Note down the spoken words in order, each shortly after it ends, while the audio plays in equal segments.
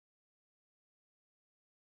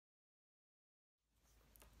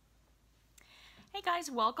Hey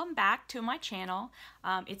guys, welcome back to my channel.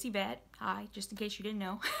 It's Yvette. Hi, just in case you didn't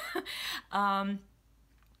know.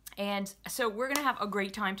 And so we're gonna have a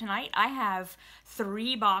great time tonight. I have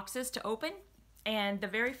 3 boxes to open, and the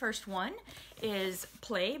very first one is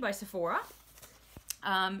Play by Sephora.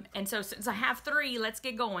 And so since I have 3, let's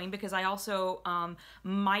get going because I also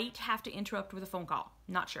might have to interrupt with a phone call.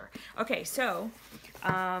 Not sure. Okay, so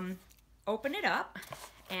open it up,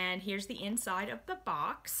 and here's the inside of the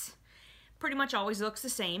box. Pretty much always looks the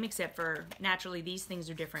same, except for naturally these things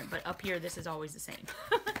are different, but up here this is always the same.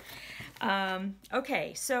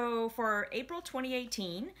 Okay, so for April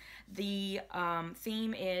 2018, the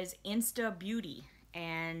theme is Insta Beauty,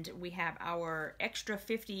 and we have our extra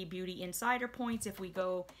 50 beauty insider points if we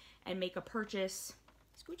go and make a purchase,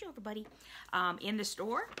 scooch over buddy, in the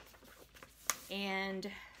store. And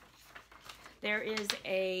there is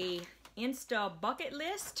a Insta bucket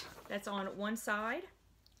list that's on one side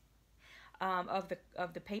of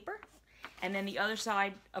the paper, and then the other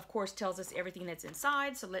side of course tells us everything that's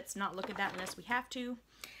inside, so let's not look at that unless we have to.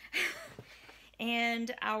 And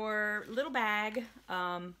our little bag,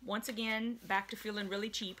 once again back to feeling really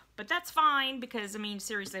cheap, but that's fine because I mean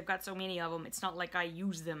seriously I've got so many of them, it's not like I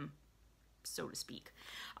use them, so to speak.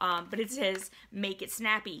 But it says make it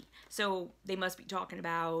snappy, so they must be talking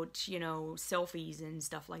about, you know, selfies and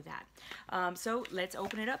stuff like that. So let's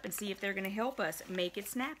open it up and see if they're gonna help us make it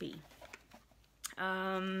snappy.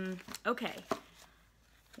 Okay,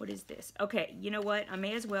 what is this? Okay, you know what, I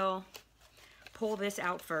may as well pull this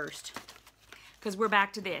out first because we're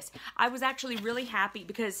back to this. I was actually really happy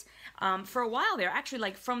because for a while there, actually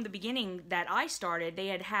like from the beginning that I started, they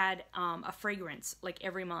had a fragrance like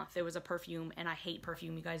every month. There was a perfume, and I hate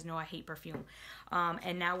perfume. You guys know I hate perfume.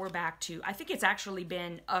 And now we're back to, I think it's actually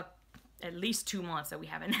been at least 2 months that we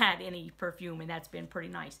haven't had any perfume, and that's been pretty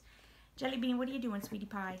nice. Jelly Bean, what are you doing, sweetie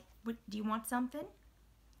pie? What, do you want something?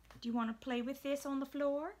 Do you want to play with this on the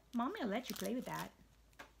floor? Mommy will let you play with that.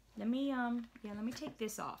 Let me, yeah, let me take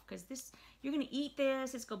this off, because this, you're going to eat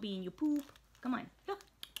this. It's going to be in your poop. Come on. Look.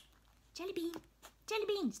 Jelly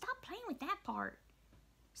Bean, stop playing with that part.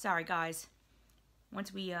 Sorry, guys.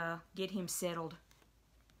 Once we get him settled.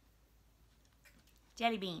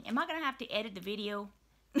 Jelly Bean, am I going to have to edit the video?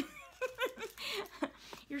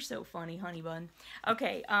 You're so funny, honey bun.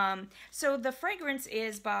 Okay, so the fragrance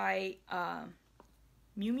is by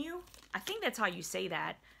Miu Miu. I think that's how you say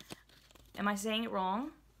that. Am I saying it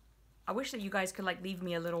wrong? I wish that you guys could like leave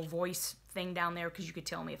me a little voice thing down there because you could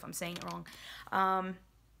tell me if I'm saying it wrong.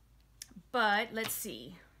 But let's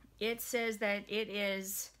see. It says that it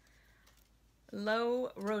is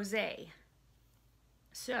Low Rosé.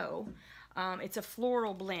 So it's a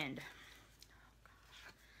floral blend.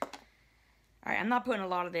 Alright, I'm not putting a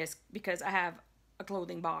lot of this because I have a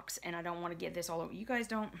clothing box and I don't want to get this all over. You guys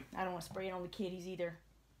don't, I don't want to spray it on the kitties either.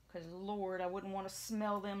 Because, Lord, I wouldn't want to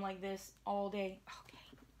smell them like this all day. Okay.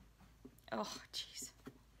 Oh, jeez.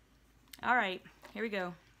 Alright, here we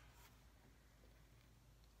go.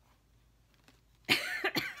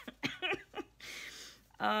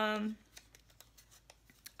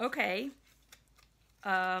 Okay.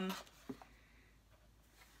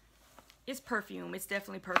 It's perfume. It's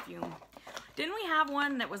definitely perfume. Didn't we have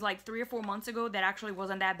one that was like 3 or 4 months ago that actually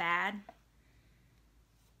wasn't that bad?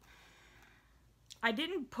 I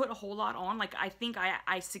didn't put a whole lot on. Like, I think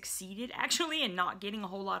I succeeded actually in not getting a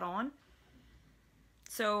whole lot on.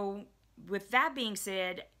 So, with that being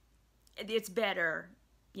said, it's better,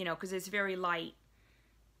 you know, because it's very light.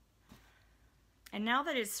 And now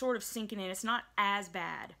that it's sort of sinking in, it's not as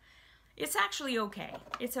bad. It's actually okay.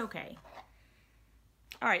 It's okay.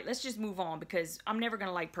 Alright, let's just move on because I'm never going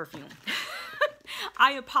to like perfume.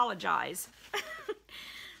 I apologize.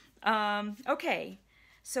 Okay,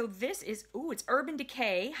 so this is, ooh, it's Urban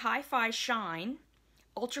Decay Hi-Fi Shine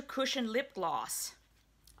Ultra Cushion Lip Gloss.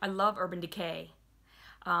 I love Urban Decay.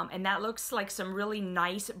 And that looks like some really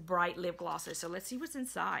nice bright lip glosses. So let's see what's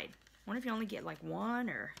inside. I wonder if you only get like one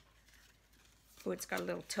or... Oh, it's got a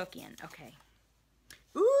little tuck in. Okay.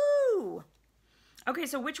 Ooh! Okay,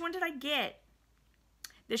 so which one did I get?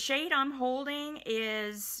 The shade I'm holding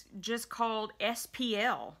is just called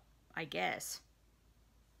SPL, I guess.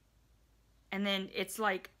 And then it's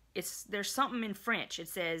like, there's something in French. It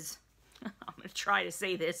says, I'm going to try to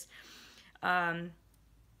say this.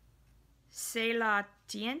 C'est la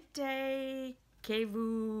teinte que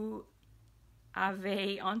vous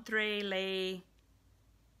avez entre les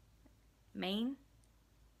mains.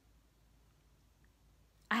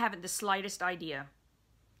 I haven't the slightest idea.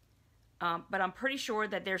 But I'm pretty sure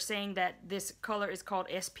that they're saying that this color is called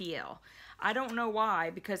SPL. I don't know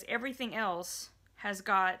why, because everything else has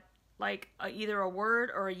got like either a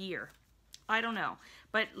word or a year. I don't know.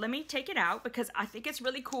 But let me take it out because I think it's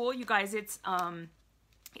really cool. You guys, it's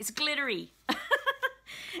glittery.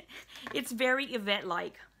 It's very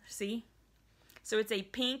Yvette-like. See? So it's a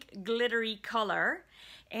pink glittery color.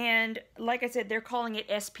 And like I said, they're calling it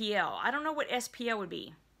SPL. I don't know what SPL would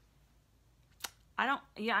be.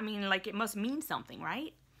 Yeah, I mean, like, it must mean something,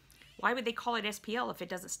 right? Why would they call it SPL if it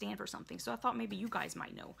doesn't stand for something? So I thought maybe you guys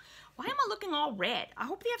might know. Why am I looking all red? I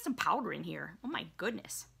hope they have some powder in here. Oh my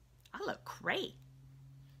goodness. I look great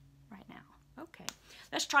right now. Okay.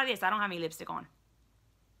 Let's try this. I don't have any lipstick on.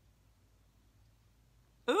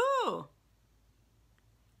 Ooh.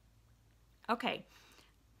 Okay.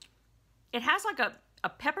 It has like a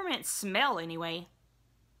peppermint smell anyway.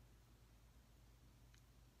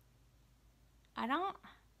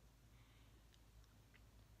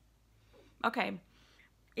 Okay,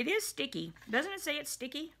 it is sticky. Doesn't it say it's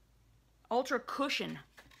sticky? Ultra cushion.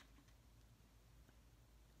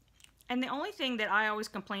 And the only thing that I always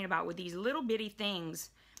complain about with these little bitty things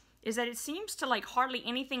is that it seems to like hardly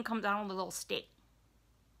anything comes out on the little stick.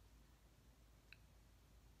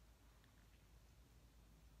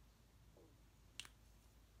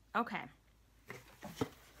 Okay.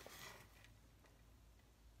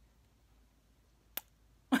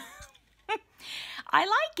 I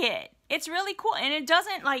like it. It's really cool. And it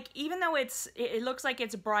doesn't, like, even though it looks like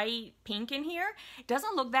it's bright pink in here, it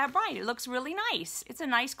doesn't look that bright. It looks really nice. It's a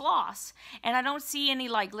nice gloss. And I don't see any,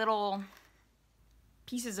 like, little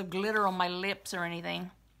pieces of glitter on my lips or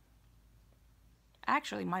anything. I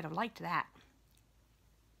actually might have liked that.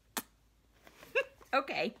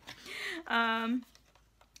 Okay.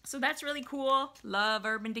 So that's really cool. Love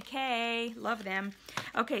Urban Decay. Love them.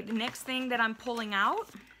 Okay, the next thing that I'm pulling out.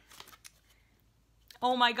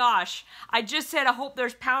 Oh my gosh. I just said I hope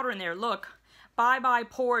there's powder in there. Look. Bye Bye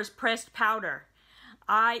Pores Pressed Powder.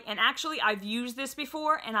 And actually I've used this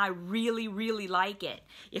before and I really, really like it.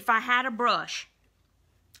 If I had a brush.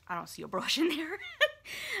 I don't see a brush in there.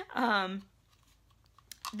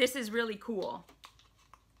 This is really cool.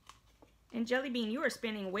 And Jelly Bean, you are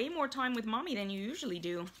spending way more time with Mommy than you usually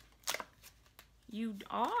do. You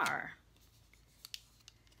are.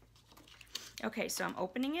 Okay, so I'm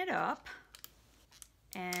opening it up.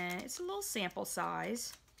 And it's a little sample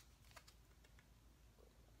size.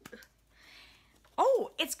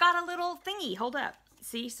 Oh, it's got a little thingy. Hold up.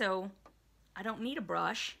 See, so I don't need a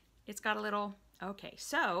brush. It's got a little, okay,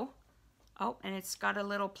 so, oh, and it's got a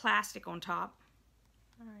little plastic on top.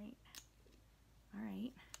 All right. All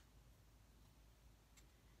right.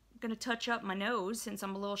 I'm going to touch up my nose since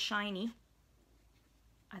I'm a little shiny.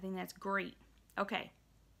 I think that's great. Okay.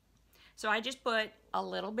 So I just put a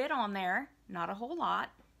little bit on there, not a whole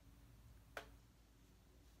lot.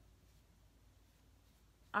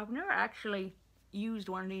 I've never actually used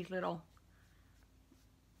one of these little,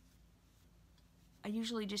 I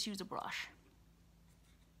usually just use a brush.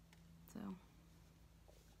 So.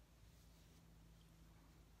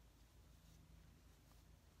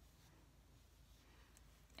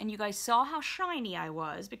 And you guys saw how shiny I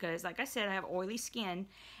was because, like I said, I have oily skin.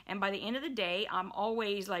 And by the end of the day, I'm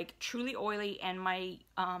always like truly oily and my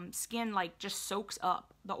skin like just soaks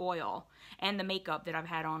up the oil and the makeup that I've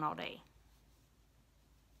had on all day.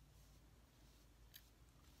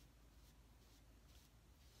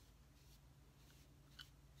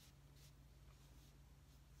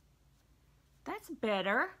 That's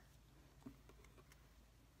better.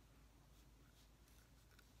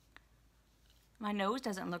 My nose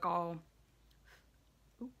doesn't look all,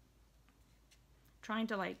 trying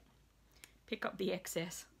to like pick up the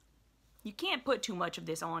excess. You can't put too much of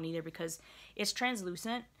this on either because it's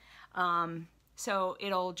translucent. So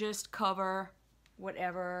it'll just cover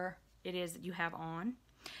whatever it is that you have on.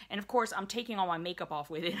 And of course I'm taking all my makeup off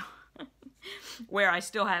with it where I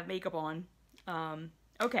still have makeup on.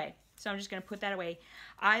 Okay. So I'm just going to put that away.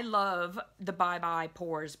 I love the Bye Bye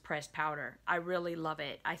Pores Pressed Powder. I really love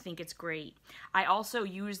it. I think it's great. I also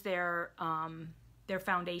use their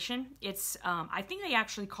foundation. It's, I think they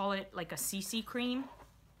actually call it like a CC cream.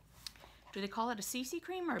 Do they call it a CC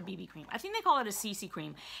cream or a BB cream? I think they call it a CC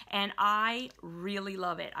cream. And I really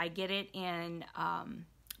love it. I get it in,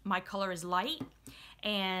 my color is light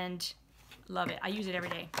and love it. I use it every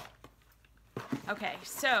day. Okay,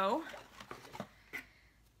 so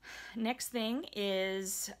next thing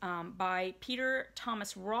is by Peter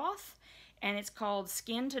Thomas Roth, and it's called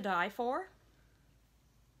Skin to Die For.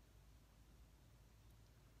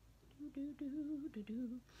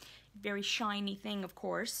 Very shiny thing, of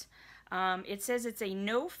course. It says it's a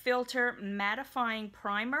no-filter mattifying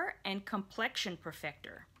primer and complexion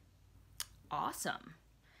perfector. Awesome.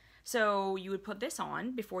 So you would put this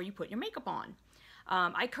on before you put your makeup on.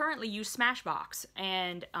 I currently use Smashbox,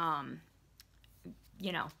 and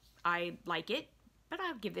you know, I like it, but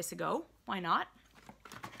I'll give this a go. Why not?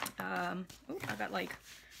 Oh, I got like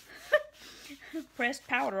pressed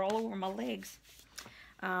powder all over my legs.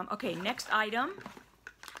 Okay, next item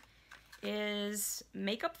is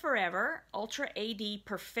Makeup Forever Ultra AD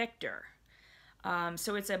Perfector.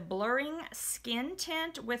 So it's a blurring skin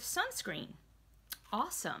tint with sunscreen.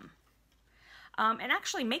 Awesome. And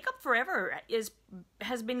actually, Makeup Forever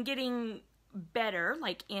has been getting better,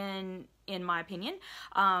 like in my opinion.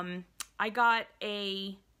 I got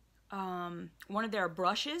a one of their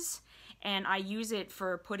brushes, and I use it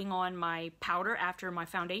for putting on my powder after my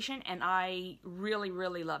foundation, and I really,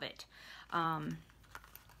 really love it.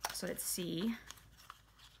 So let's see.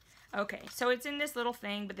 Okay, so it's in this little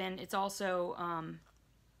thing, but then it's also,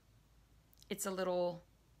 it's a little,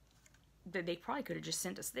 they probably could have just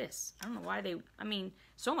sent us this. I don't know why they, I mean,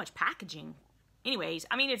 so much packaging. Anyways,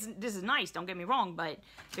 I mean, this is nice, don't get me wrong, but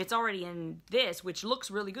if it's already in this, which looks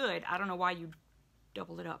really good, I don't know why you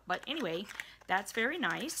doubled it up. But anyway, that's very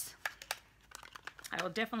nice. I will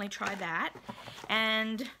definitely try that.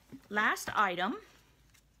 And last item.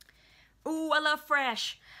 Ooh, I love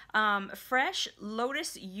Fresh. Fresh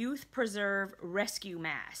Lotus Youth Preserve Rescue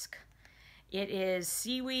Mask. It is a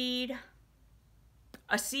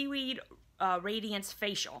seaweed radiance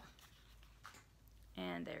facial.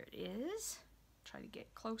 And there it is. Try to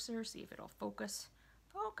get closer, see if it'll focus.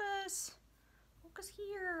 Focus. Focus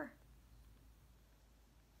here.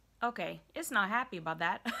 Okay, it's not happy about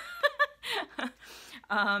that.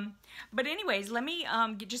 But anyways, let me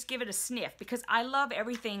just give it a sniff, because I love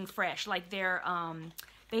everything Fresh. Like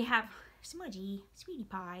they have Smudgy, Sweetie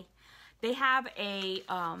Pie. They have a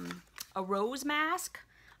rose mask.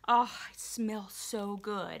 Oh, it smells so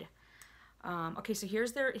good. Okay, so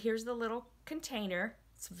here's the little container.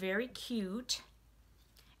 It's very cute,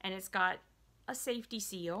 and it's got a safety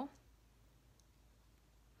seal.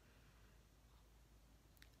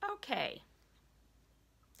 Okay.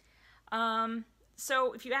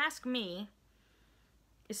 So if you ask me,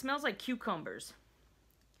 it smells like cucumbers.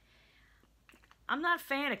 I'm not a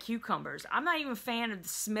fan of cucumbers. I'm not even a fan of the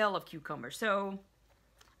smell of cucumbers. So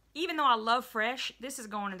even though I love Fresh, this is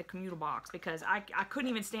going in the commuter box, because I couldn't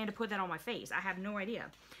even stand to put that on my face. I have no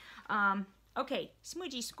idea. Okay,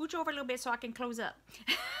 Smudgy, scooch over a little bit so I can close up.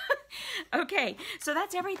 Okay, so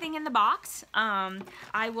that's everything in the box.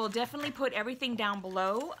 I will definitely put everything down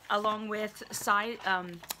below, along with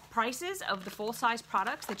prices of the full-size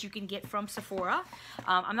products that you can get from Sephora.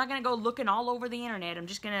 I'm not going to go looking all over the internet. I'm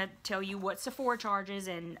just going to tell you what Sephora charges,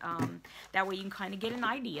 and that way you can kind of get an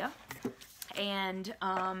idea. And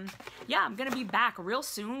yeah, I'm gonna be back real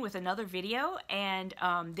soon with another video, and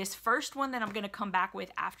this first one that I'm gonna come back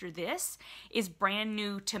with after this is brand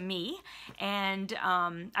new to me, and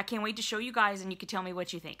I can't wait to show you guys, and you can tell me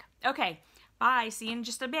what you think. Okay, bye, see you in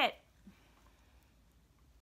just a bit.